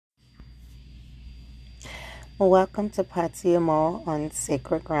Welcome to Patsy Amo on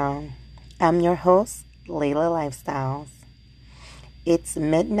Sacred Ground. I'm your host, Layla Lifestyles. It's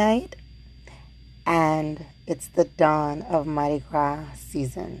midnight and it's the dawn of Mardi Gras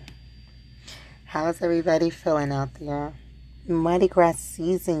season. How's everybody feeling out there? Mardi Gras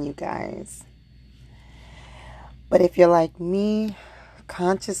season, you guys. But if you're like me,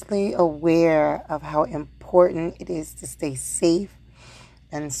 consciously aware of how important it is to stay safe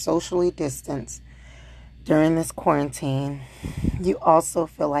and socially distanced during this quarantine, you also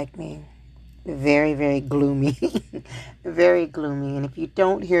feel like me. Very, very gloomy. Very gloomy. And if you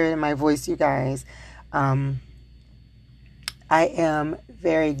don't hear it in my voice, you guys, I am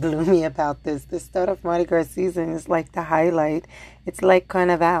very gloomy about this. The start of Mardi Gras season is like the highlight. It's like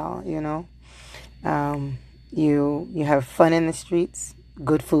Carnival, you know. You have fun in the streets,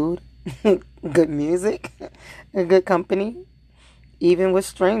 good food, good music, good company. Even with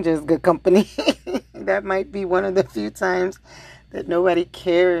strangers, good company. That might be one of the few times that nobody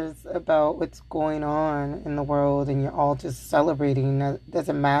cares about what's going on in the world and you're all just celebrating. It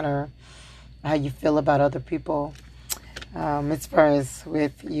doesn't matter how you feel about other people. As far as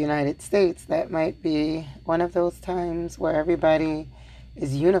with the United States, that might be one of those times where everybody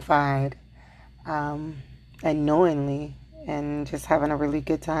is unified and knowingly and just having a really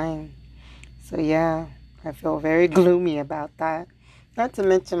good time. So yeah, I feel very gloomy about that. Not to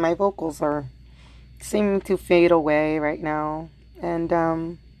mention my vocals are seeming to fade away right now. And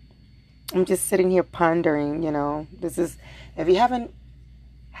I'm just sitting here pondering, this is, if you haven't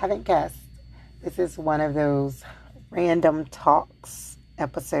guessed, this is one of those random talks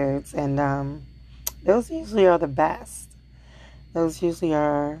episodes. And those usually are the best. Those usually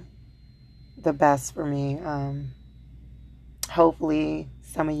are the best for me. Hopefully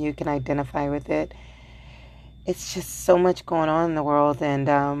some of you can identify with it. It's just so much going on in the world, and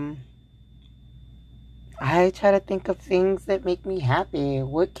I try to think of things that make me happy.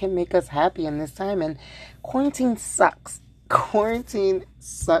 What can make us happy in this time? And quarantine sucks. Quarantine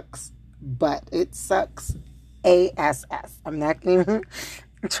sucks, but it sucks ASS. I'm not going to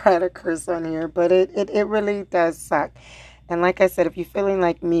try to curse on here, but it really does suck. And like I said, if you're feeling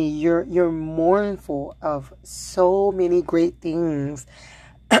like me, you're mournful of so many great things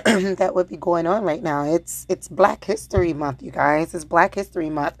that would be going on right now. It's Black History Month, you guys. It's Black History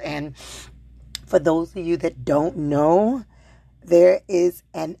Month. And for those of you that don't know, there is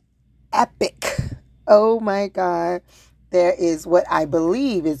an epic, oh my God, there is what I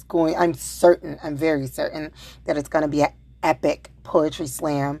believe is going, I'm very certain that it's going to be an epic poetry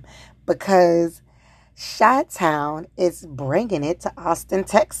slam, because Chi-Town is bringing it to Austin,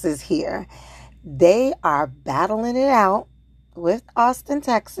 Texas here. They are battling it out with Austin,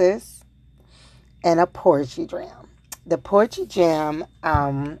 Texas, and a poetry jam. The poetry jam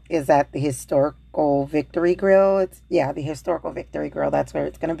is at the Historical Victory Grill. The Historical Victory Grill. That's where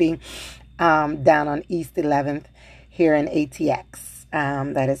it's going to be, down on East 11th here in ATX.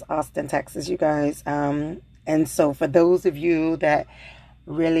 That is Austin, Texas, you guys. And so for those of you that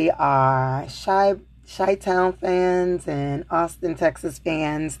really are Chi-Town fans and Austin, Texas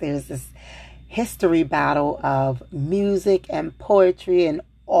fans, there's this history battle of music and poetry and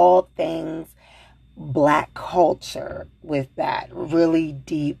all things Black culture, with that really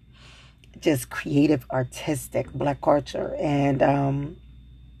deep, just creative, artistic Black culture. And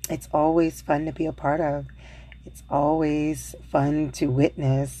it's always fun to be a part of. It's always fun to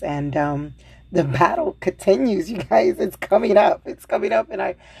witness. And the battle continues, you guys. It's coming up. And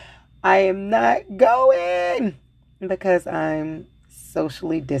I am not going because I'm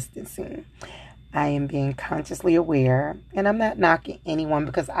socially distancing. I am being consciously aware, and I'm not knocking anyone,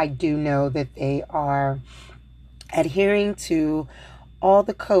 because I do know that they are adhering to all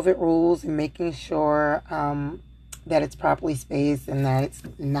the COVID rules and making sure that it's properly spaced and that it's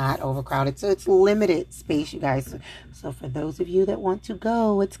not overcrowded. So it's limited space, you guys. So for those of you that want to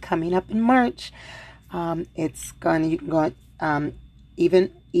go, it's coming up in March. You can go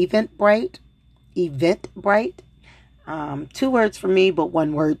Eventbrite. 2 words for me, but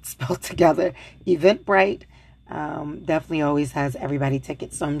 1 word spelled together. Eventbrite definitely always has everybody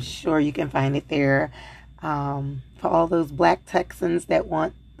tickets, so I'm sure you can find it there. For all those Black Texans that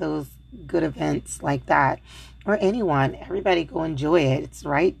want those good events like that, or anyone, everybody go enjoy it. It's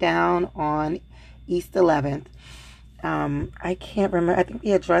right down on East 11th. I can't remember. I think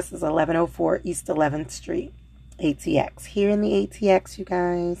the address is 1104 East 11th Street, ATX. Here in the ATX, you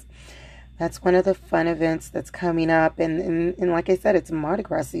guys. That's one of the fun events that's coming up. And like I said, it's Mardi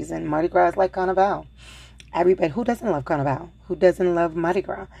Gras season. Mardi Gras is like Carnival. Everybody, who doesn't love Carnival? Who doesn't love Mardi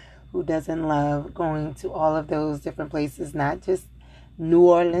Gras? Who doesn't love going to all of those different places? Not just New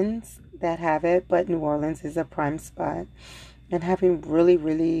Orleans, that have it, but New Orleans is a prime spot. And having really,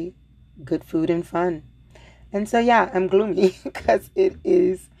 really good food and fun. And so yeah, I'm gloomy because it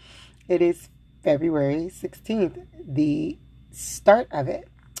is February 16th, the start of it.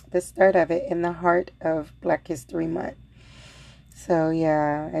 The start of it in the heart of Black History Month. So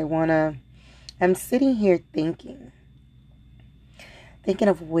yeah, I'm sitting here thinking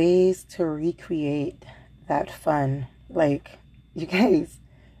of ways to recreate that fun. Like, you guys,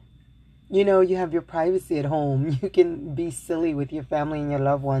 you have your privacy at home. You can be silly with your family and your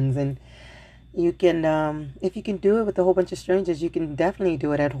loved ones, and you can, if you can do it with a whole bunch of strangers, you can definitely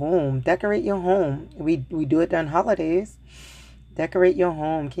do it at home. Decorate your home. We do it during holidays. Decorate your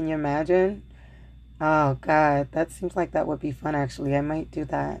home. Can you imagine? Oh God, that seems like that would be fun. Actually, I might do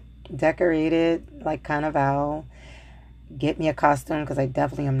that. Decorate it like Carnival. Get me a costume because I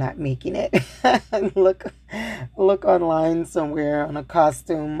definitely am not making it. look online somewhere on a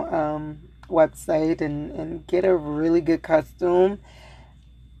costume website and get a really good costume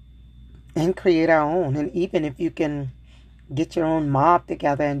and create our own. And even if you can get your own mob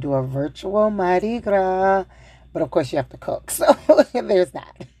together and do a virtual Mardi Gras, but of course you have to cook. So there's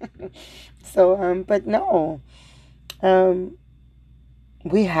that. So but no,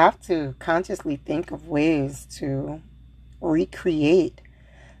 we have to consciously think of ways to recreate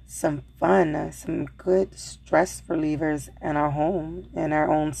some fun, some good stress relievers in our home, in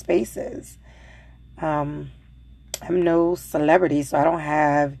our own spaces. I'm no celebrity, so I don't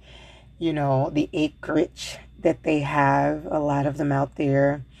have, the acreage that they have. A lot of them out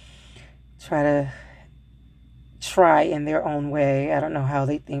there try in their own way. I don't know how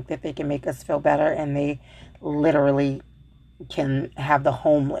they think that they can make us feel better, and they literally can have the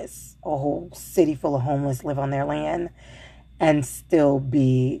homeless, a whole city full of homeless, live on their land and still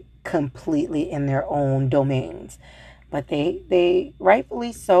be completely in their own domains. But they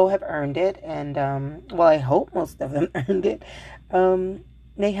rightfully so have earned it. And, well, I hope most of them earned it.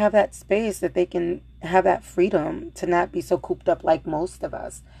 They have that space that they can have that freedom to not be so cooped up like most of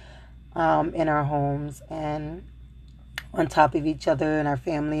us in our homes and on top of each other and our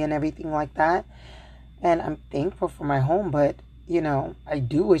family and everything like that. And I'm thankful for my home, but I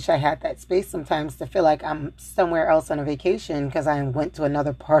do wish I had that space sometimes to feel like I'm somewhere else on a vacation because I went to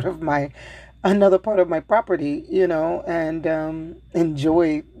another part of my property, and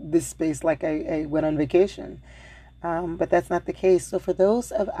enjoy this space like I went on vacation. But that's not the case. So for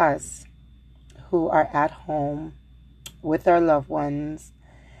those of us who are at home with our loved ones,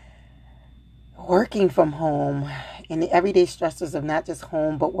 working from home, and the everyday stresses of not just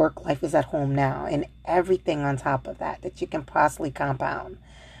home, but work life is at home now, and everything on top of that you can possibly compound.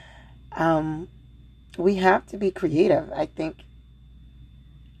 We have to be creative. I think,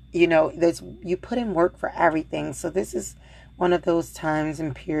 you put in work for everything. So this is one of those times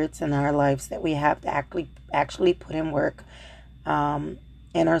and periods in our lives that we have to actually put in work in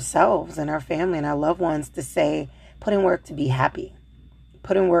ourselves and our family and our loved ones to say, put in work to be happy,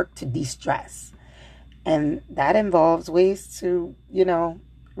 put in work to de-stress. And that involves ways to,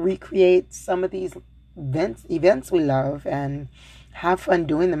 recreate some of these events we love and have fun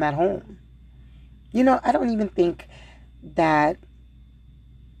doing them at home. I don't even think that,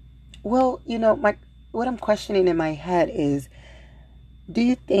 well, what I'm questioning in my head is, do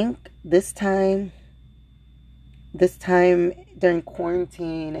you think this time during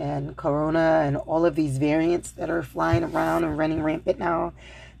quarantine and corona and all of these variants that are flying around and running rampant now,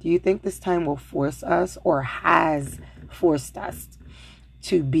 do you think this time will force us or has forced us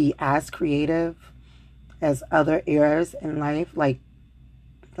to be as creative as other eras in life? Like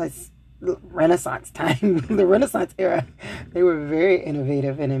Renaissance time, the Renaissance era, they were very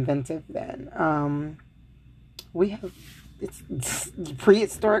innovative and inventive then. It's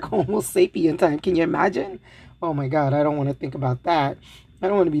prehistoric Homo sapien time. Can you imagine? Oh my God, I don't want to think about that. I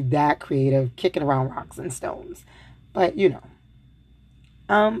don't want to be that creative, kicking around rocks and stones. But to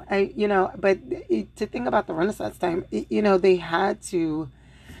think about the Renaissance time, they had to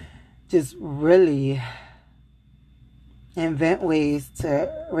just really invent ways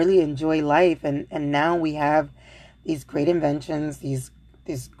to really enjoy life. And now we have these great inventions,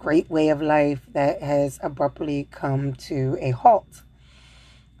 this great way of life that has abruptly come to a halt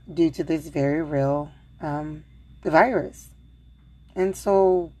due to this very real virus. And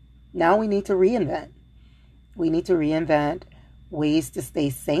so now we need to reinvent. We need to reinvent ways to stay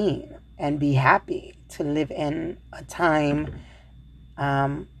sane and be happy, to live in a time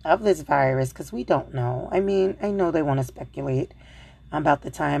of this virus, because we don't know. I mean, I know they want to speculate about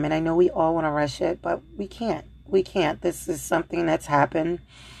the time, and I know we all want to rush it, but we can't. We can't. This is something that's happened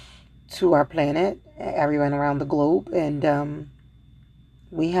to our planet, everyone around the globe, and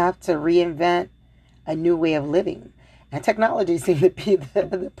We have to reinvent a new way of living. And technology seems to be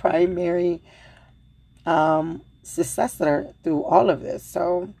the primary successor through all of this.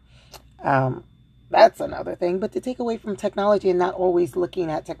 So um, that's another thing. But to take away from technology and not always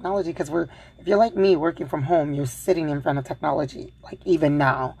looking at technology, because if you're like me working from home, you're sitting in front of technology. Like even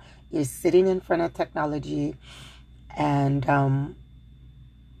now, you're sitting in front of technology, and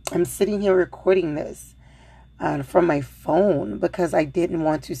I'm sitting here recording this from my phone because I didn't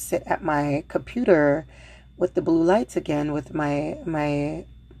want to sit at my computer with the blue lights again with my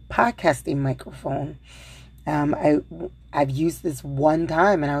podcasting microphone. I've used this one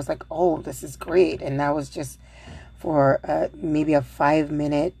time and I was like, oh, this is great. And that was just for maybe a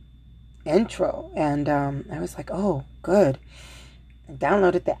 5-minute intro. And I was like, oh, good. I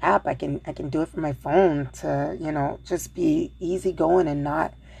downloaded the app. I can do it from my phone to, just be easy going and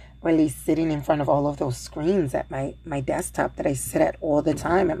not really sitting in front of all of those screens at my desktop that I sit at all the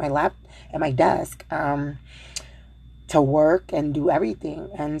time at my desk to work and do everything.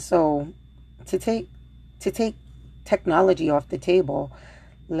 And so to take technology off the table,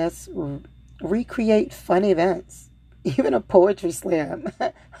 let's recreate fun events, even a poetry slam.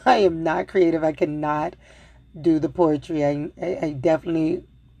 I am not creative. I cannot do the poetry. I definitely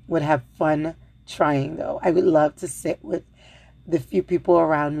would have fun trying, though. I would love to sit with the few people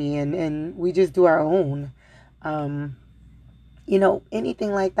around me and we just do our own.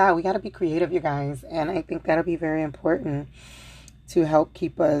 Anything like that. We got to be creative, you guys. And I think that'll be very important to help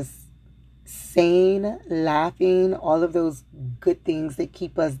keep us sane, laughing, all of those good things that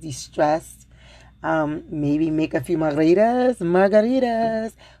keep us de-stressed. Maybe make a few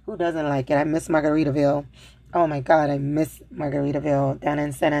margaritas. Who doesn't like it? I miss Margaritaville. Oh my God, I miss Margaritaville down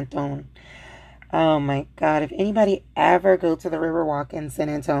in San Antonio. Oh my God, if anybody ever go to the Riverwalk in San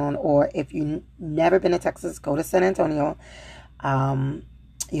Antonio, or if you've never been to Texas, go to San Antonio.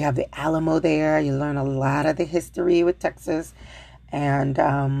 You have the Alamo there. You learn a lot of the history with Texas. And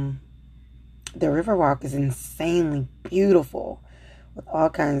the Riverwalk is insanely beautiful with all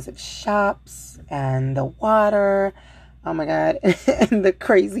kinds of shops and the water. Oh my God. And the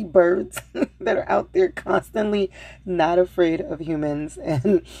crazy birds that are out there constantly not afraid of humans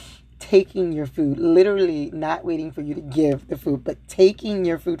and taking your food, literally not waiting for you to give the food, but taking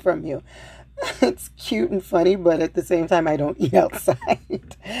your food from you. It's cute and funny, but at the same time, I don't eat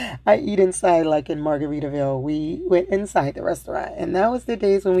outside. I eat inside, like in Margaritaville. We went inside the restaurant, and that was the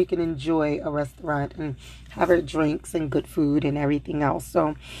days when we can enjoy a restaurant and have our drinks and good food and everything else.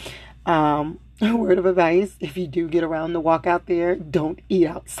 So, a word of advice, if you do get around to walk out there, don't eat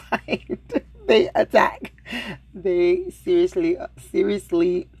outside. They attack. They seriously,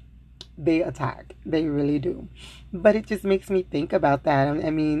 they attack. They really do. But it just makes me think about that. I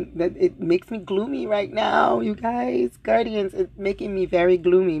mean, that it makes me gloomy right now, you guys. Guardians, it's making me very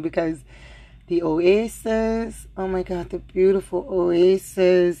gloomy because the Oasis, oh my God, the beautiful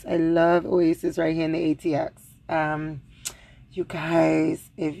Oasis. I love Oasis right here in the ATX. You guys,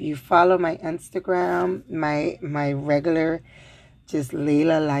 if you follow my Instagram, my regular just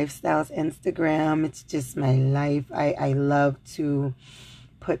Layla Lifestyles Instagram, it's just my life. I love to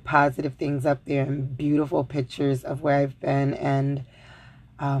put positive things up there and beautiful pictures of where I've been, and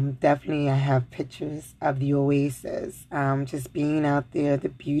definitely I have pictures of the Oasis, just being out there, the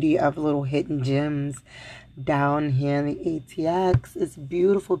beauty of little hidden gems down here in the ATX. It's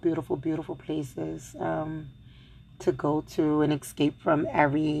beautiful, beautiful, beautiful places to go to and escape from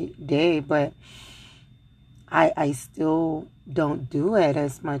every day, but I still don't do it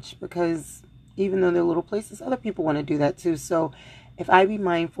as much because even though they're little places, other people want to do that too. So if I be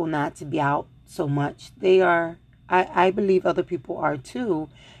mindful not to be out so much, I believe other people are too.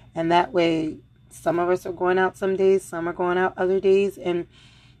 And that way, some of us are going out some days, some are going out other days. And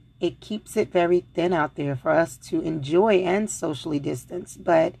it keeps it very thin out there for us to enjoy and socially distance.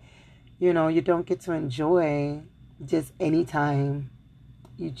 But, you don't get to enjoy just anytime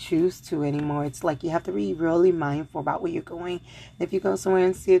you choose to anymore. It's like you have to be really mindful about where you're going. If you go somewhere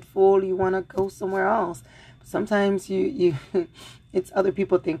and see it full, you want to go somewhere else. Sometimes you it's other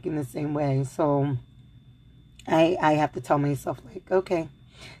people thinking the same way. So I have to tell myself, like, okay,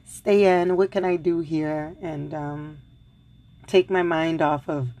 stay in. What can I do here? And take my mind off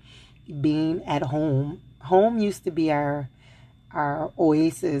of being at home. Home used to be our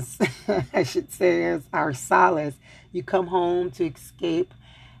oasis, I should say, as our solace. You come home to escape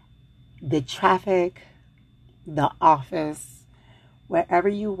the traffic, the office, wherever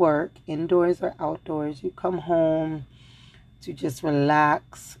you work, indoors or outdoors. You come home to just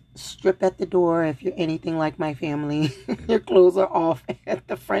relax, strip at the door if you're anything like my family. Your clothes are off at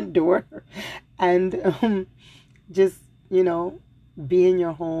the front door. And just, be in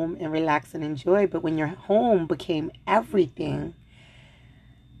your home and relax and enjoy. But when your home became everything,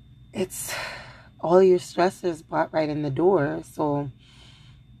 it's all your stresses brought right in the door. So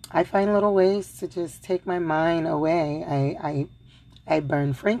I find little ways to just take my mind away. I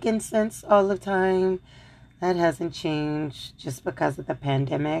burn frankincense all the time. That hasn't changed just because of the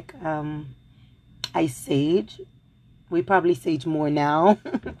pandemic. I sage. We probably sage more now.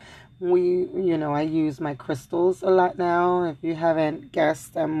 I use my crystals a lot now. If you haven't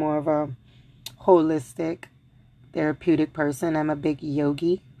guessed, I'm more of a holistic, therapeutic person. I'm a big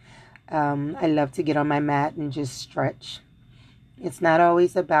yogi. I love to get on my mat and just stretch. It's not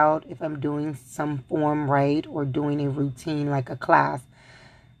always about if I'm doing some form right or doing a routine like a class.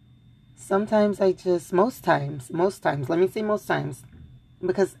 Sometimes most times, let me say most times,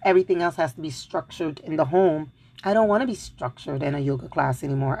 because everything else has to be structured in the home. I don't want to be structured in a yoga class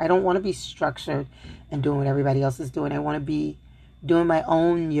anymore. I don't want to be structured and doing what everybody else is doing. I want to be doing my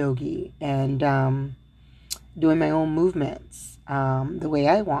own yogi and doing my own movements the way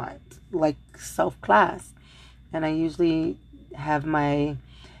I want, like self-class. And I usually have my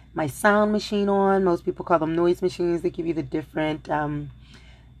sound machine on. Most people call them noise machines. They give you the different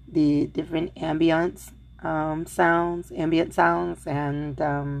ambient sounds, and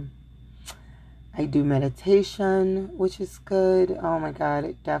I do meditation, which is good. Oh my God,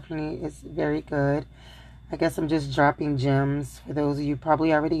 it definitely is very good. I guess I'm just dropping gems for those of you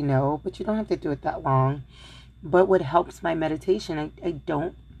probably already know, but you don't have to do it that long. But what helps my meditation, I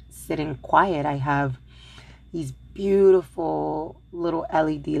don't sit in quiet. I have these beautiful little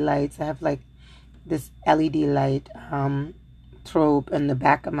LED lights. I have like this LED light strobe in the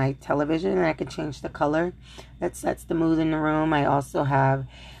back of my television, and I can change the color. That sets the mood in the room. I also have,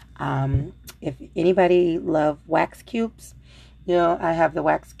 if anybody love wax cubes, I have the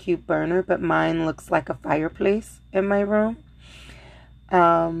wax cube burner, but mine looks like a fireplace in my room.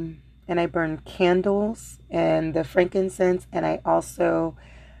 And I burn candles and the frankincense, and I also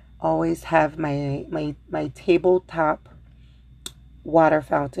always have my tabletop water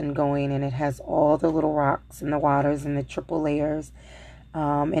fountain going, and it has all the little rocks and the waters and the triple layers,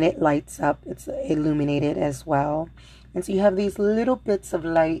 and it lights up. It's illuminated as well, and so you have these little bits of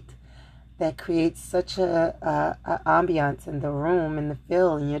light that creates such a ambiance in the room and the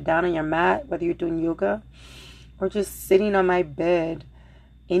feel. And you're down on your mat, whether you're doing yoga or just sitting on my bed,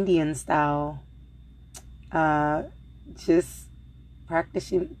 Indian style, just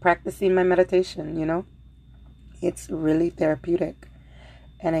practicing my meditation. It's really therapeutic,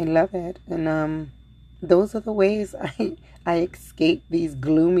 and I love it. And those are the ways I escape these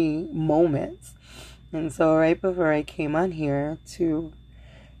gloomy moments. And so right before I came on here to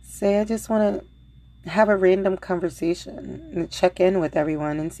say, I just want to have a random conversation and check in with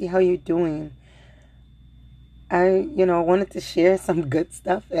everyone and see how you're doing. I wanted to share some good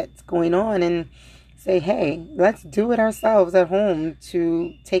stuff that's going on and say, hey, let's do it ourselves at home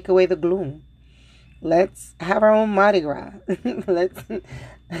to take away the gloom. Let's have our own Mardi Gras. let's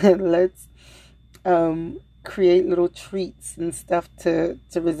create little treats and stuff to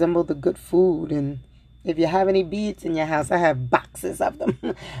resemble the good food. And if you have any beads in your house, I have boxes of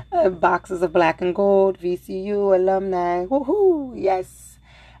them. I have boxes of black and gold, VCU, alumni. Woohoo! Yes.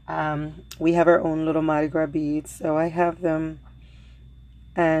 We have our own little Mardi Gras beads, so I have them.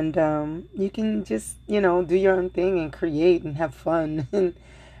 And you can just, do your own thing and create and have fun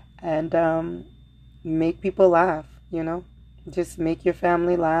and make people laugh, Just make your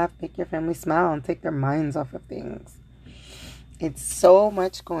family laugh, make your family smile, and take their minds off of things. It's so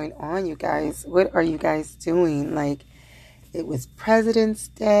much going on, you guys. What are you guys doing? Like, it was President's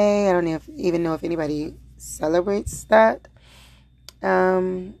Day. I don't even know if anybody celebrates that.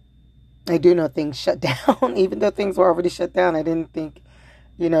 I do know things shut down. Even though things were already shut down, I didn't think,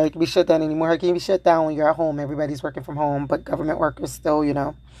 it can be shut down anymore. It can be shut down when you're at home. Everybody's working from home, but government workers still,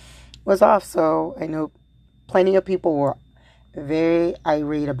 was off. So I know plenty of people were very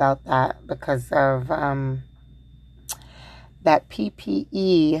irate about that because of that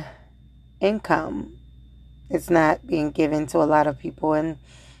PPE income is not being given to a lot of people. And,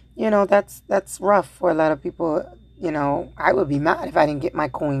 that's rough for a lot of people. I would be mad if I didn't get my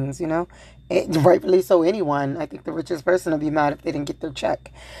coins, rightfully so. Anyone, I think the richest person would be mad if they didn't get their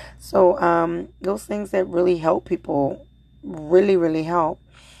check. So those things that really help people really, really help.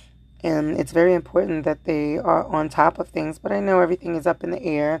 And it's very important that they are on top of things. But I know everything is up in the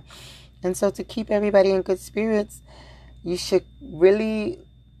air. And so to keep everybody in good spirits, you should really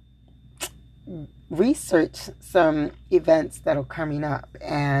research some events that are coming up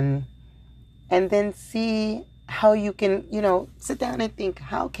and then see how you can, sit down and think,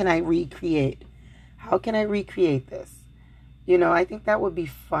 how can I recreate this? I think that would be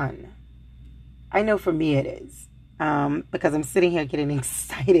fun. I know for me it is. Because I'm sitting here getting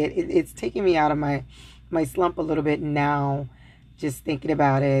excited. It's taking me out of my slump a little bit now, just thinking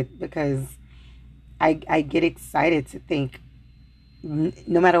about it, because I get excited to think,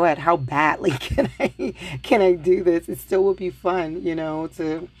 no matter what, how badly can I do this? It still will be fun,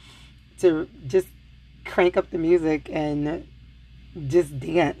 to just crank up the music and just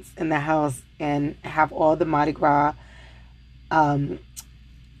dance in the house and have all the Mardi Gras um,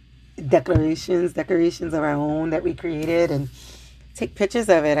 decorations of our own that we created, and take pictures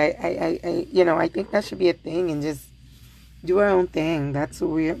of it. I think that should be a thing, and just do our own thing. That's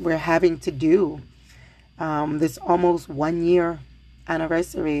what we're having to do. This almost 1 year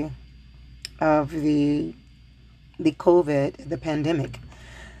anniversary of the COVID, the pandemic.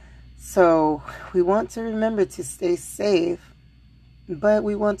 So we want to remember to stay safe, but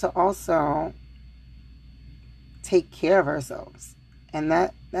we want to also take care of ourselves. And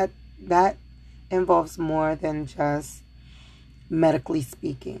that involves more than just medically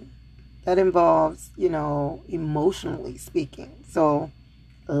speaking. That involves, emotionally speaking. So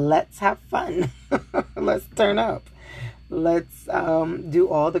let's have fun. Let's turn up. Let's do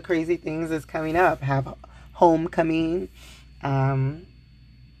all the crazy things that's coming up. Have homecoming.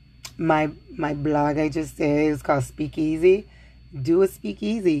 My blog I just did is called Speakeasy. Do a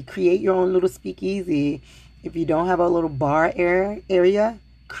speakeasy. Create your own little speakeasy. If you don't have a little bar area,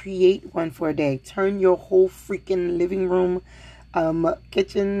 create one for a day. Turn your whole freaking living room,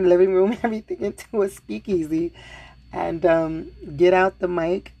 kitchen, living room, everything into a speakeasy. And get out the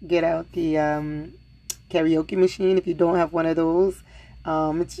mic, get out the karaoke machine if you don't have one of those.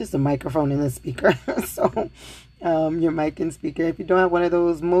 It's just a microphone and a speaker. So your mic and speaker. If you don't have one of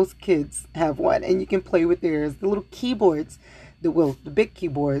those, most kids have one, and you can play with theirs. The little keyboards, the big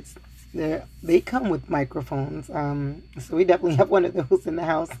keyboards, they come with microphones. So we definitely have one of those in the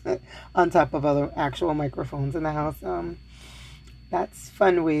house on top of other actual microphones in the house. That's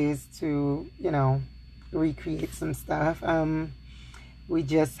fun ways to, recreate some stuff. We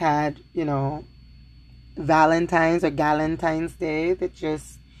just had, Valentine's or Galentine's Day that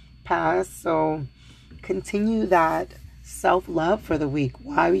just passed. So continue that self-love for the week.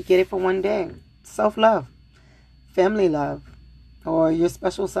 Why we get it for one day? Self-love, family love, or your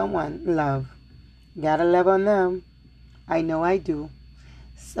special someone love. Gotta love on them. I know I do.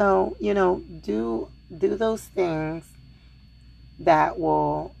 So, do those things that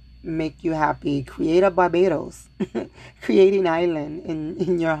will make you happy. Create a Barbados. Create an island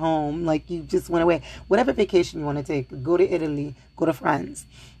in your home. Like you just went away. Whatever vacation you want to take. Go to Italy. Go to France.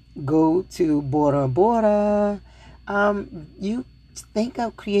 Go to Bora Bora. You think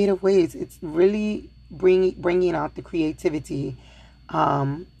of creative ways. It's really bringing out the creativity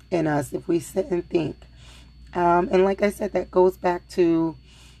in us if we sit and think. And like I said, that goes back to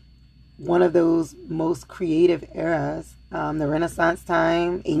one of those most creative eras, the Renaissance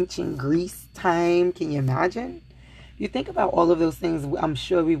time, ancient Greece time. Can you imagine? You think about all of those things. I'm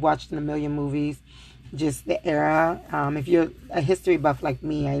sure we've watched in a million movies, just the era. If you're a history buff like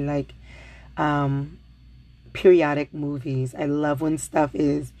me, I like periodic movies. I love when stuff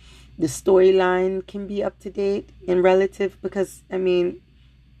is, the storyline can be up to date and relative, because,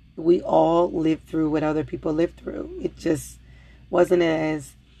 we all lived through what other people lived through. It just wasn't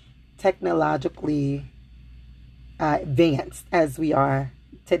as technologically advanced as we are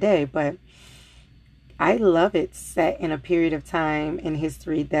today, but I love it set in a period of time in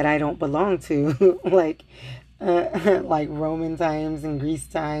history that I don't belong to, like Roman times and Greece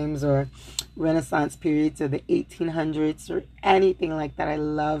times, or Renaissance periods, or the 1800s, or anything like that. I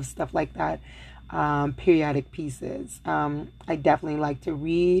love stuff like that. Periodic pieces. I definitely like to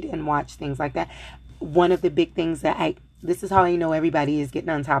read and watch things like that. One of the big things that this is how I know everybody is getting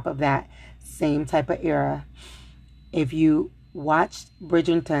on top of that same type of era. If you watched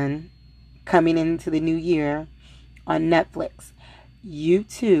Bridgerton coming into the new year on Netflix, you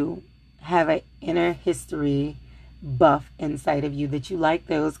too have an inner history buff inside of you that you like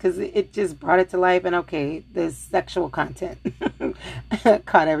those, because it just brought it to life. And okay, the sexual content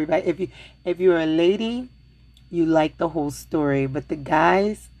caught everybody. If you're a lady, you like the whole story, but the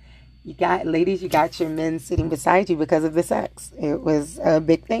guys, you got your men sitting beside you because of the sex. It was a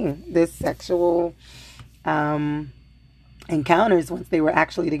big thing, this sexual encounters once they were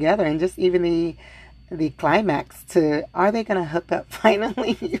actually together, and just even the climax to, are they gonna hook up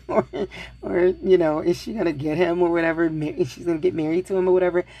finally, or is she gonna get him, or whatever, she's gonna get married to him or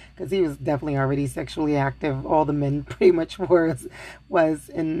whatever, because he was definitely already sexually active. All the men pretty much was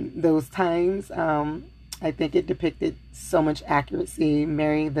in those times. I think it depicted so much accuracy.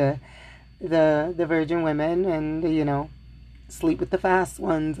 Marry the virgin women, and sleep with the fast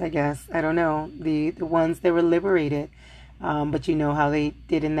ones, I guess. I don't know. The ones that were liberated. But you know how they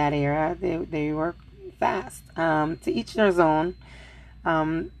did in that era. They were fast. To each their own.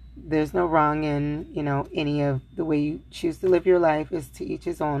 There's no wrong in, any of the way you choose to live your life is to each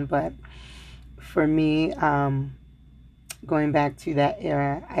his own. But for me, going back to that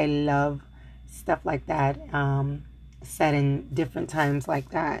era, I love stuff like that, set in different times like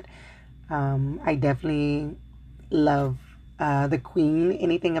that. I definitely love the Queen,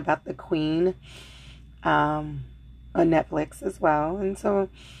 anything about the Queen, on Netflix as well. And so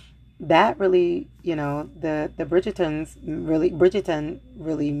that really, the Bridgerton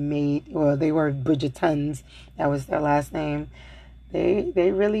really made, well, they were Bridgertons, that was their last name.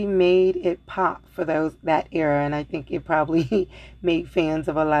 They really made it pop for that era, and I think it probably made fans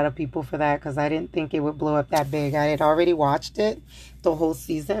of a lot of people for that, because I didn't think it would blow up that big. I had already watched it, the whole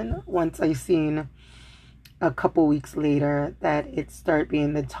season, once I seen a couple weeks later that it started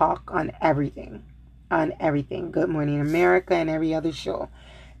being the talk on everything. Good Morning America and every other show.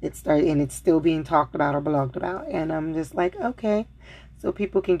 It started, and it's still being talked about or blogged about, and I'm just like, okay, so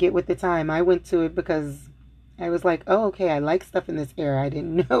people can get with the time. I went to it because I was like, oh, okay, I like stuff in this era. I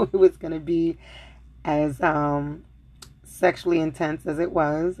didn't know it was going to be as sexually intense as it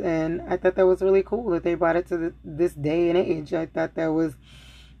was. And I thought that was really cool that they brought it to this day and age. I thought that was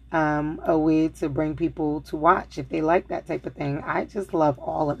a way to bring people to watch if they like that type of thing. I just love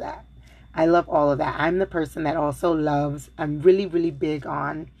all of that. I love all of that. I'm the person that also loves, I'm really, really big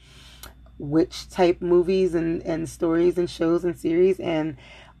on witch type movies and stories and shows and series. And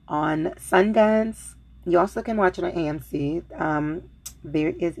on Sundance, you also can watch it on AMC. There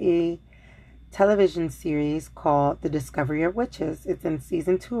is a television series called The Discovery of Witches. It's in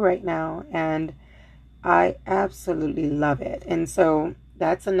season 2 right now, and I absolutely love it. And so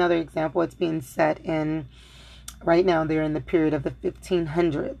that's another example. It's being set in, right now they're in the period of the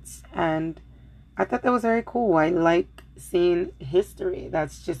 1500s, and I thought that was very cool. I like seeing history.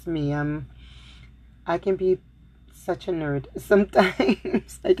 That's just me. I can be such a nerd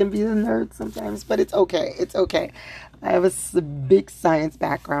sometimes. I can be a nerd sometimes, but it's okay. It's okay. I have a big science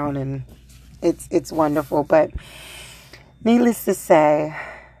background, and it's wonderful. But needless to say,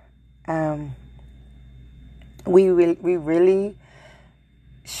 we really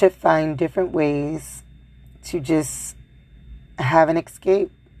should find different ways to just have an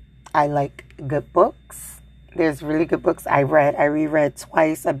escape. I like good books. There's really good books I reread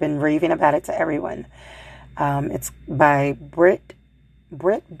twice. I've been raving about it to everyone. It's by Brit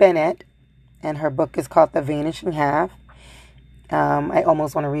Bennett, and her book is called The Vanishing Half. I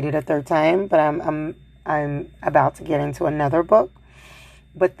almost want to read it a third time, but I'm about to get into another book.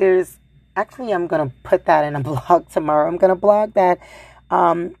 But I'm going to put that in a blog tomorrow. I'm going to blog that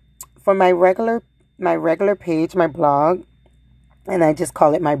for my regular page, my blog, and I just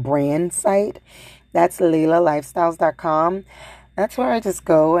call it my brand site. That's LaylaLifestyles.com. That's where I just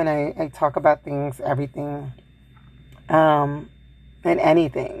go and I talk about things, everything, and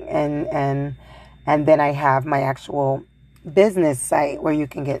anything. And then I have my actual business site where you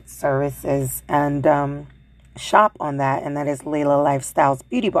can get services and shop on that. And that is Layla Lifestyles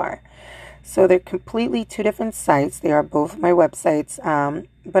Beauty Bar. So they're completely two different sites. They are both my websites.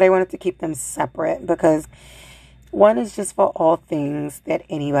 But I wanted to keep them separate because one is just for all things that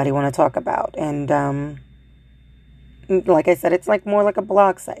anybody want to talk about. And like I said, it's like more like a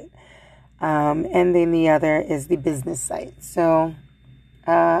blog site. And then the other is the business site. So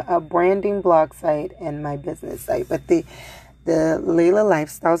a branding blog site and my business site. But the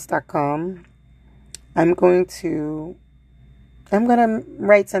LaylaLifestyles.com, I'm going to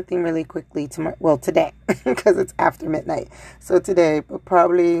write something really quickly today because it's after midnight. So today, but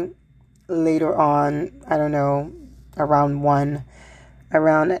probably later on, I don't know, around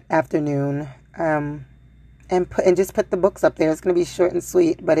afternoon, and just put the books up there. It's going to be short and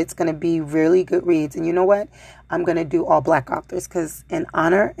sweet, but it's going to be really good reads. And you know what? I'm going to do all Black authors because in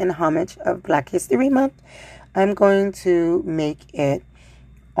honor and homage of Black History Month, I'm going to make it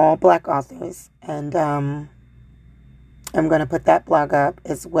all Black authors. And I'm going to put that blog up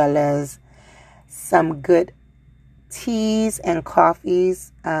as well as some good teas and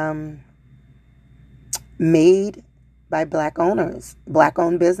coffees made by Black owners,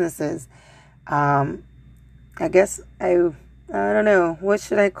 Black-owned businesses. I guess I don't know, what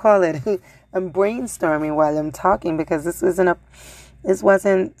should I call it? I'm brainstorming while I'm talking because this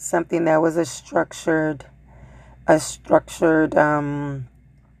wasn't something that was a structured episode.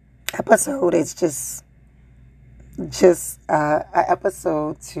 It's just an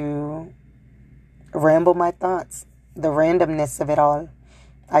episode to ramble my thoughts, the randomness of it all.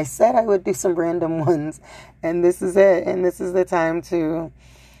 I said I would do some random ones, and this is it. And this is the time to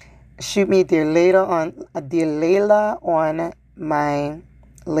shoot me Dear Layla on my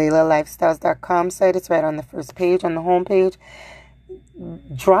LaylaLifestyles.com site. It's right on the first page, on the home page.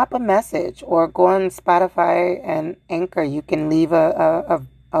 Drop a message or go on Spotify and Anchor. You can leave a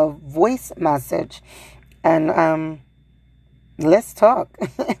voice message, and let's talk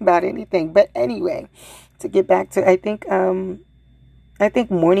about anything. But anyway, to get back to, I think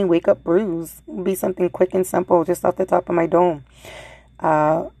morning wake up brews will be something quick and simple, just off the top of my dome.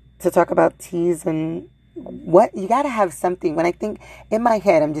 To talk about teas and what you gotta have something. When I think in my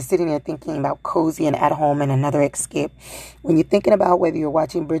head, I'm just sitting there thinking about cozy and at home and another escape. When you're thinking about whether you're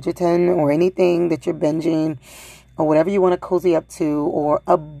watching Bridgerton or anything that you're binging or whatever you want to cozy up to, or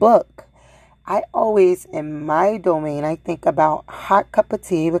a book, I always, in my domain, I think about hot cup of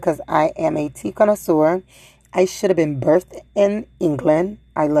tea, because I am a tea connoisseur. I should have been birthed in England.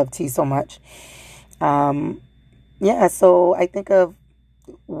 I love tea so much. So I think of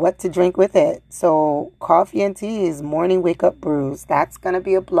what to drink with it. So coffee and tea is morning wake up brews. That's going to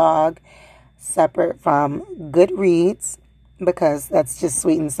be a blog separate from Goodreads, because that's just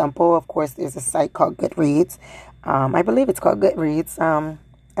sweet and simple. Of course, there's a site called Goodreads. I believe it's called Goodreads.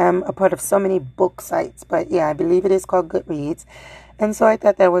 I'm a part of so many book sites, but yeah, I believe it is called Goodreads. And so I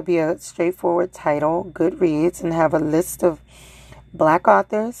thought that would be a straightforward title, Goodreads, and have a list of Black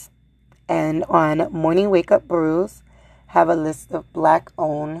authors. And on Morning Wake Up Brews, have a list of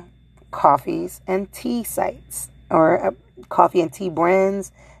Black-owned coffees and tea sites, or coffee and tea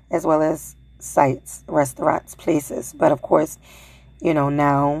brands, as well as sites, restaurants, places. But of course,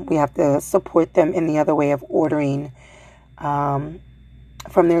 now we have to support them in the other way of ordering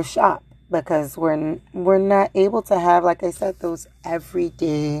from their shop, because we're not able to have, like I said, those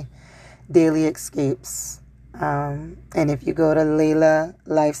everyday daily escapes. And if you go to Layla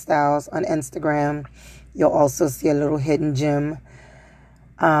Lifestyles on Instagram, you'll also see a little hidden gem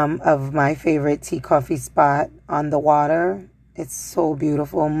of my favorite tea coffee spot on the water. It's so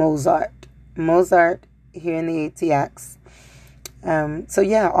beautiful. Mozart here in the ATX. So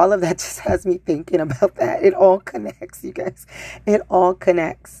yeah, all of that just has me thinking about that. It all connects, you guys. It all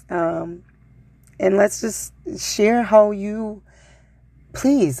connects. And let's just share how you,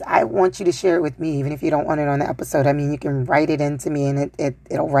 please, I want you to share it with me, even if you don't want it on the episode. I mean, you can write it into me, and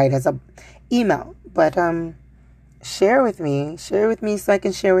it'll write as a email. But share with me so I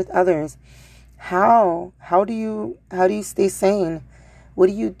can share with others. How do you stay sane? What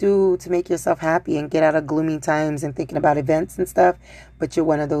do you do to make yourself happy and get out of gloomy times and thinking about events and stuff? But you're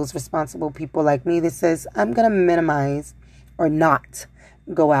one of those responsible people like me that says, I'm going to minimize or not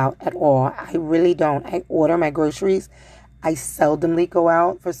go out at all. I really don't. I order my groceries. I seldomly go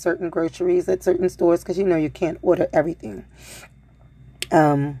out for certain groceries at certain stores, because you can't order everything.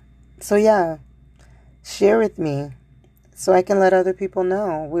 So yeah, share with me so I can let other people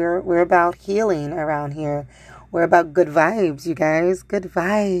know. We're about healing around here. We're about good vibes, you guys. Good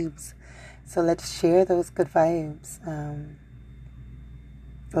vibes. So let's share those good vibes.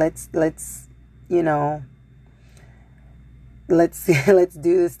 Let's let's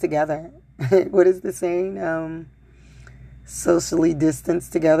do this together. What is the saying? Socially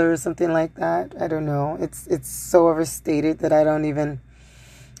distanced together or something like that. I don't know. It's so overstated that I don't even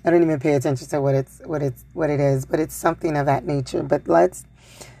pay attention to what it is, but it's something of that nature. But let's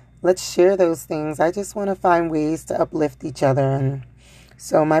share those things. I just want to find ways to uplift each other. And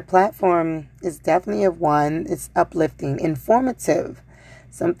so my platform is definitely it's uplifting, informative.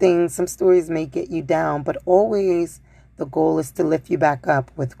 Some stories may get you down, but always the goal is to lift you back up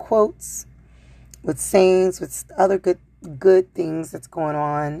with quotes, with sayings, with other good things that's going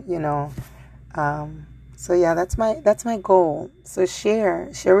on, So yeah, that's my goal. So share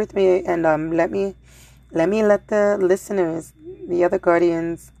with me, and let me let the listeners, the other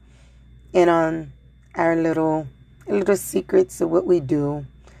guardians, in on our little secrets of what we do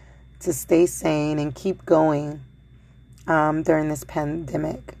to stay sane and keep going during this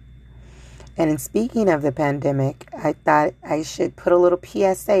pandemic. And in speaking of the pandemic, I thought I should put a little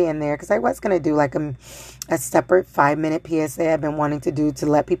PSA in there, because I was going to do like a separate 5-minute PSA I've been wanting to do to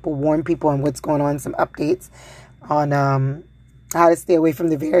let people, warn people on what's going on, some updates on how to stay away from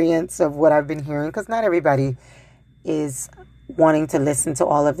the variants of what I've been hearing, because not everybody is wanting to listen to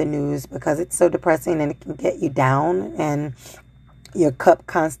all of the news, because it's so depressing and it can get you down and your cup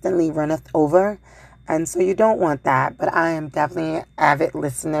constantly runneth over. And so you don't want that. But I am definitely an avid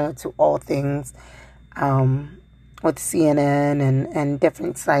listener to all things with CNN and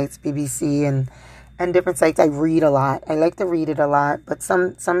different sites, BBC and different sites. I read a lot. I like to read it a lot. But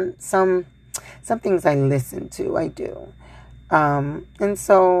some things I listen to. I do. And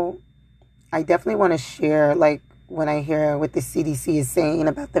so I definitely want to share, like, when I hear what the CDC is saying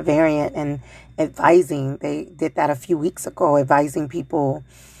about the variant and advising, they did that a few weeks ago, advising people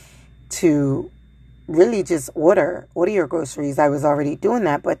to really just order your groceries. I was already doing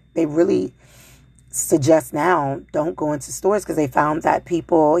that, but they really suggest now don't go into stores because they found that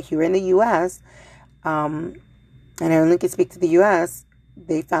people here in the U.S., and I only can speak to the U.S.,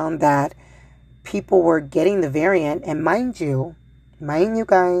 they found that people were getting the variant. And mind you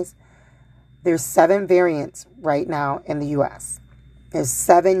guys, there's 7 variants right now in the U.S. There's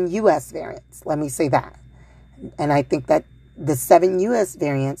 7 U.S. variants. Let me say that. And I think that the 7 U.S.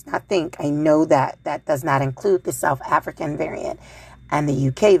 variants, I know that does not include the South African variant and the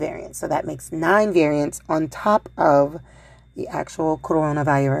UK variant. So that makes 9 variants on top of the actual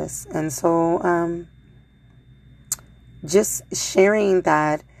coronavirus. And so just sharing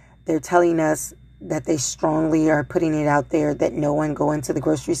that they're telling us that they strongly are putting it out there that no one go into the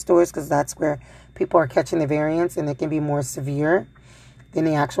grocery stores because that's where people are catching the variants and it can be more severe than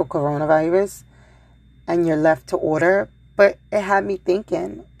the actual coronavirus. And you're left to order. But it had me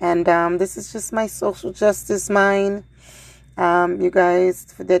thinking. And this is just my social justice mind. You guys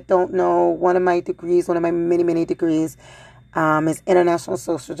that don't know, one of my many, many degrees is international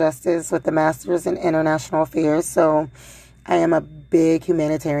social justice with a master's in international affairs. So I am a big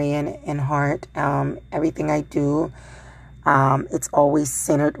humanitarian in heart. Everything I do, it's always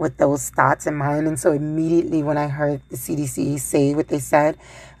centered with those thoughts in mind. And so immediately when I heard the CDC say what they said,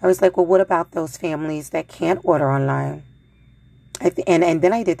 I was like, well, what about those families that can't order online? And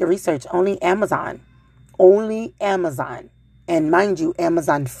then I did the research. Only Amazon. And mind you,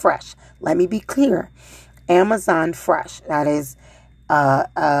 Amazon Fresh. Let me be clear. Amazon Fresh. That is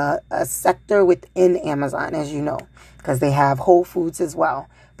a sector within Amazon, as you know, because they have Whole Foods as well.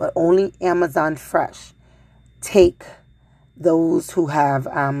 But only Amazon Fresh take those who have,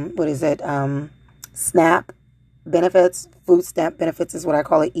 SNAP benefits, food stamp benefits is what I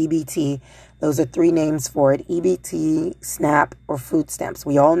call it, EBT. Those are 3 names for it: EBT, SNAP, or food stamps.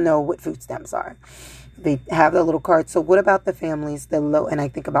 We all know what food stamps are. They have the little card. So what about the families, and I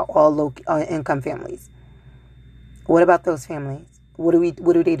think about all low income families. What about those families? What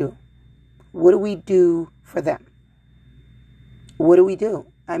do they do? What do we do for them? What do we do?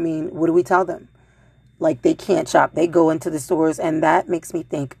 I mean, what do we tell them? Like, they can't shop. They go into the stores, and that makes me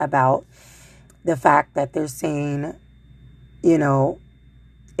think about the fact that they're saying,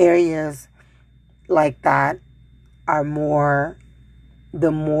 areas like that are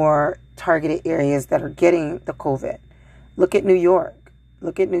the more targeted areas that are getting the COVID. Look at New York.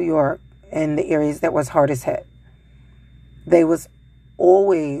 And the areas that was hardest hit. They was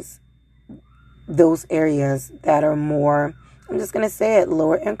always those areas that are more, I'm just going to say it,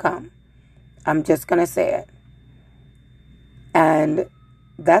 lower income. I'm just going to say it. And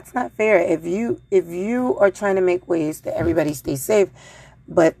that's not fair. If you are trying to make ways that everybody stays safe,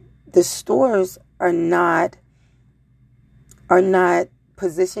 but the stores are not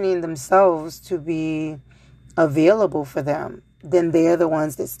positioning themselves to be available for them, then they're the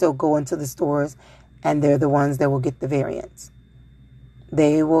ones that still go into the stores, and they're the ones that will get the variants.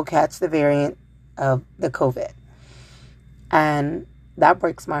 They will catch the variant of the COVID. And that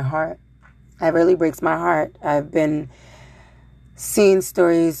breaks my heart. It really breaks my heart. I've been seeing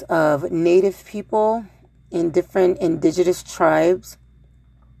stories of Native people in different indigenous tribes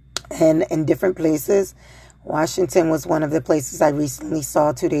and in different places. Washington was one of the places I recently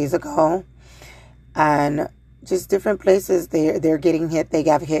saw 2 days ago. And just different places, they're getting hit. They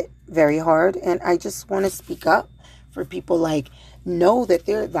got hit very hard. And I just want to speak up for people, like, know that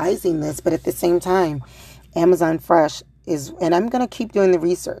they're advising this. But at the same time, Amazon Fresh is, and I'm going to keep doing the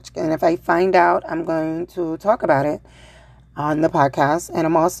research. And if I find out, I'm going to talk about it on the podcast. And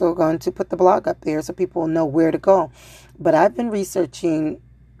I'm also going to put the blog up there so people know where to go. But I've been researching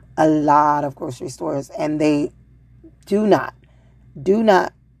a lot of grocery stores, and they do not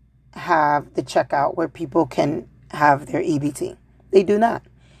have the checkout where people can have their EBT. They do not.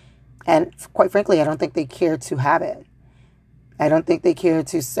 And quite frankly, I don't think they care to have it. I don't think they care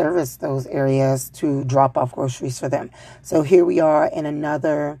to service those areas to drop off groceries for them. So here we are in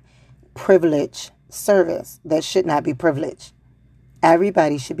another privilege service that should not be privileged.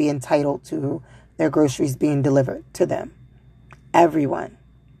 Everybody should be entitled to their groceries being delivered to them. Everyone.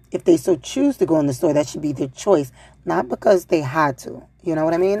 If they so choose to go in the store, that should be their choice, not because they had to. You know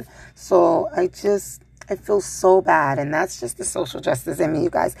what I mean? So I feel so bad. And that's just the social justice in me, you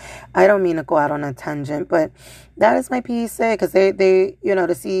guys. I don't mean to go out on a tangent, but that is my PSA, because they the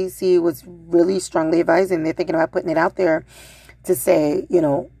CDC was really strongly advising. They're thinking about putting it out there to say,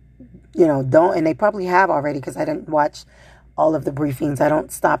 don't, and they probably have already, because I didn't watch all of the briefings. I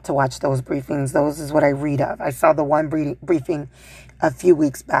don't stop to watch those briefings. Those is what I read of. I saw the one briefing a few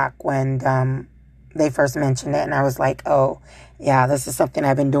weeks back when they first mentioned it, and I was like, oh, yeah, this is something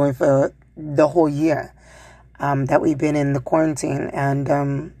I've been doing for the whole year that we've been in the quarantine. And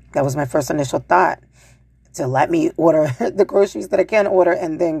that was my first initial thought, to let me order the groceries that I can order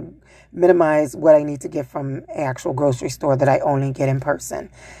and then minimize what I need to get from an actual grocery store that I only get in person.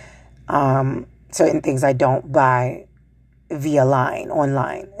 Certain things I don't buy via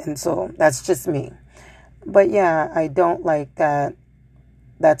online. And so that's just me. But yeah, I don't like that.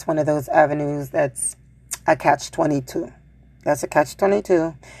 That's one of those avenues that's a catch-22. That's a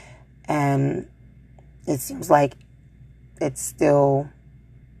catch-22. And it seems like it's still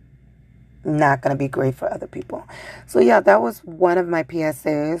not going to be great for other people. So yeah, that was one of my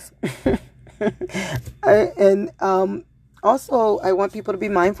PSAs. Also, I want people to be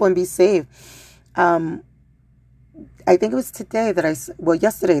mindful and be safe. I think it was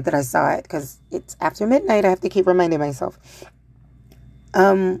yesterday that I saw it, because it's after midnight. I have to keep reminding myself.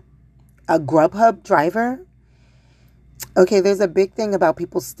 A Grubhub driver. Okay, there's a big thing about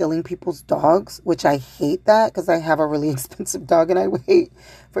people stealing people's dogs, which I hate that, because I have a really expensive dog, and I would hate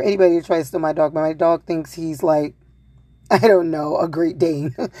for anybody to try to steal my dog. But my dog thinks he's like, I don't know, a Great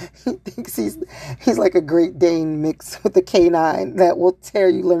Dane. He thinks he's like a Great Dane mixed with a canine that will tear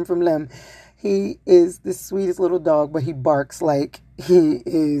you limb from limb. He is the sweetest little dog, but he barks like he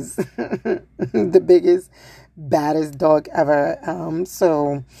is the biggest, baddest dog ever.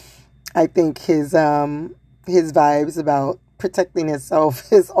 So I think his vibes about protecting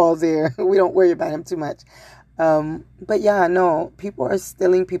himself is all there. We don't worry about him too much. But yeah, no, people are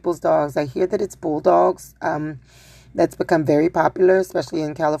stealing people's dogs. I hear that it's bulldogs. That's become very popular, especially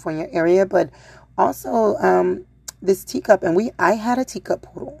in California area. But also this teacup, and I had a teacup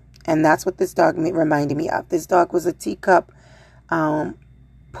poodle. And that's what this dog reminded me of. This dog was a teacup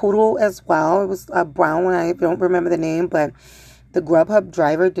poodle as well. It was a brown one. I don't remember the name, but the Grubhub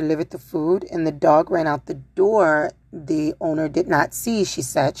driver delivered the food, and the dog ran out the door. The owner did not see, she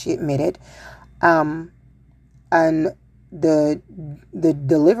said, she admitted. And the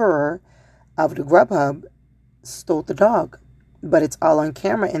deliverer of the Grubhub stole the dog. But it's all on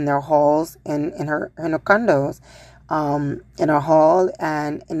camera in their halls and in her condos. In our hall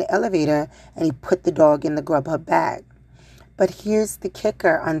and in the elevator, and he put the dog in the Grubhub bag. But here's the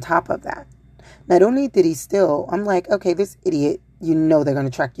kicker on top of that. Not only did he steal, I'm like, okay, this idiot, they're going to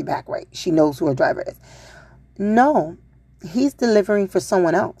track you back, right? She knows who her driver is. No, he's delivering for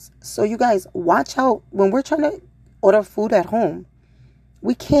someone else. So you guys, watch out. When we're trying to order food at home,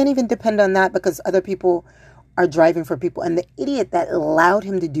 we can't even depend on that, because other people are driving for people. And the idiot that allowed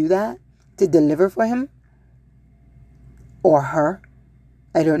him to do that, to deliver for him, or her,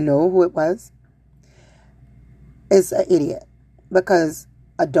 I don't know who it was, is an idiot. Because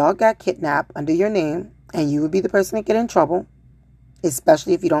a dog got kidnapped under your name, and you would be the person to get in trouble,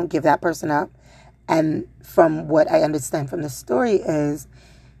 especially if you don't give that person up. And from what I understand from the story is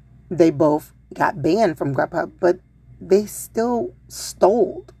they both got banned from Grubhub, but they still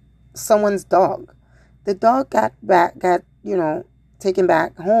stole someone's dog. The dog got taken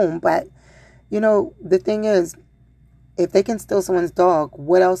back home. But, the thing is, if they can steal someone's dog,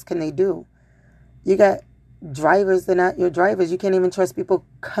 what else can they do? You got drivers, they're not your drivers. You can't even trust people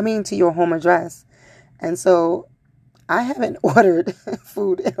coming to your home address. And so I haven't ordered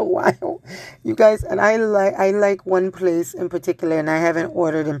food in a while, you guys. And I like one place in particular, and I haven't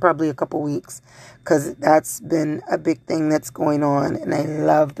ordered in probably a couple weeks, because that's been a big thing that's going on, and I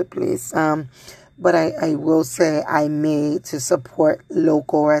love the place. But I will say, to support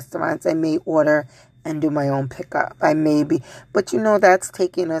local restaurants, I may order and do my own pickup. I may be, but that's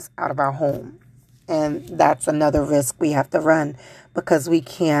taking us out of our home. And that's another risk we have to run, because we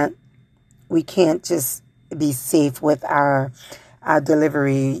can't just be safe with our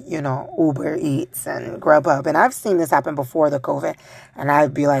delivery, Uber Eats and Grubhub. And I've seen this happen before the COVID. And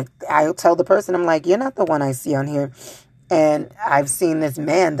I'd be like, I'll tell the person, I'm like, you're not the one I see on here. And I've seen this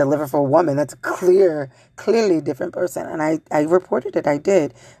man deliver for a woman. That's clearly a different person. And I reported it. I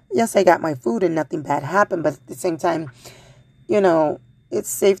did. Yes, I got my food and nothing bad happened. But at the same time, it's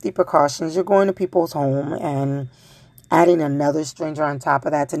safety precautions. You're going to people's home and adding another stranger on top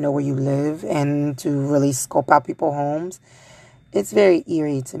of that to know where you live and to really scope out people's homes. It's very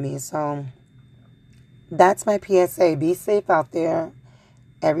eerie to me. So that's my PSA. Be safe out there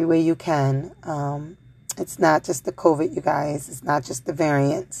every way you can. It's not just the COVID, you guys. It's not just the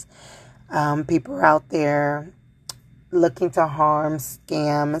variants. People are out there looking to harm,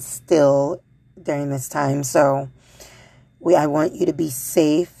 scam still during this time. So I want you to be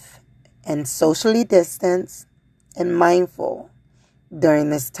safe and socially distanced and mindful during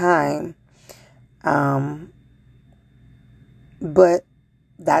this time. But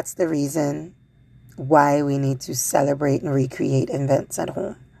that's the reason why we need to celebrate and recreate events at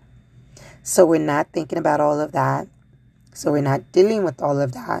home. So we're not thinking about all of that. So we're not dealing with all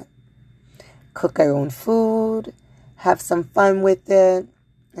of that. Cook our own food, have some fun with it,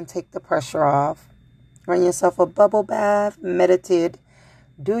 and take the pressure off. Run yourself a bubble bath, meditate,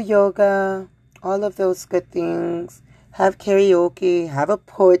 do yoga, all of those good things. Have karaoke, have a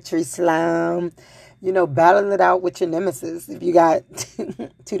poetry slam, battle it out with your nemesis. If you got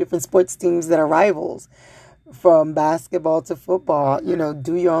two different sports teams that are rivals, from basketball to football,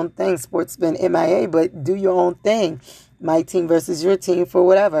 do your own thing. Sports been MIA, but do your own thing. My team versus your team for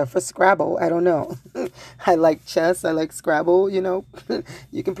whatever, for Scrabble. I don't know. I like chess. I like Scrabble. You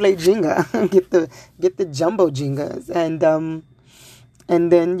can play Jenga. get the jumbo Jengas, and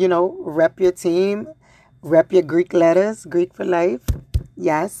then rep your team, rep your Greek letters, Greek for life.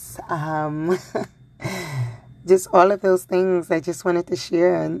 Yes. Just all of those things I just wanted to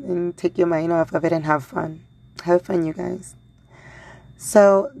share and take your mind off of it and have fun. Have fun, you guys.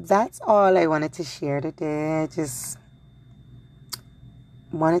 So that's all I wanted to share today. I just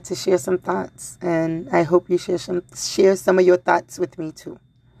wanted to share some thoughts, and I hope you share some of your thoughts with me too.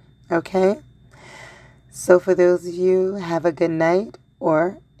 Okay? So for those of you, have a good night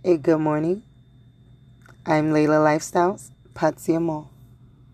or a good morning. I'm Layla Lifestyles. Patsy Amo.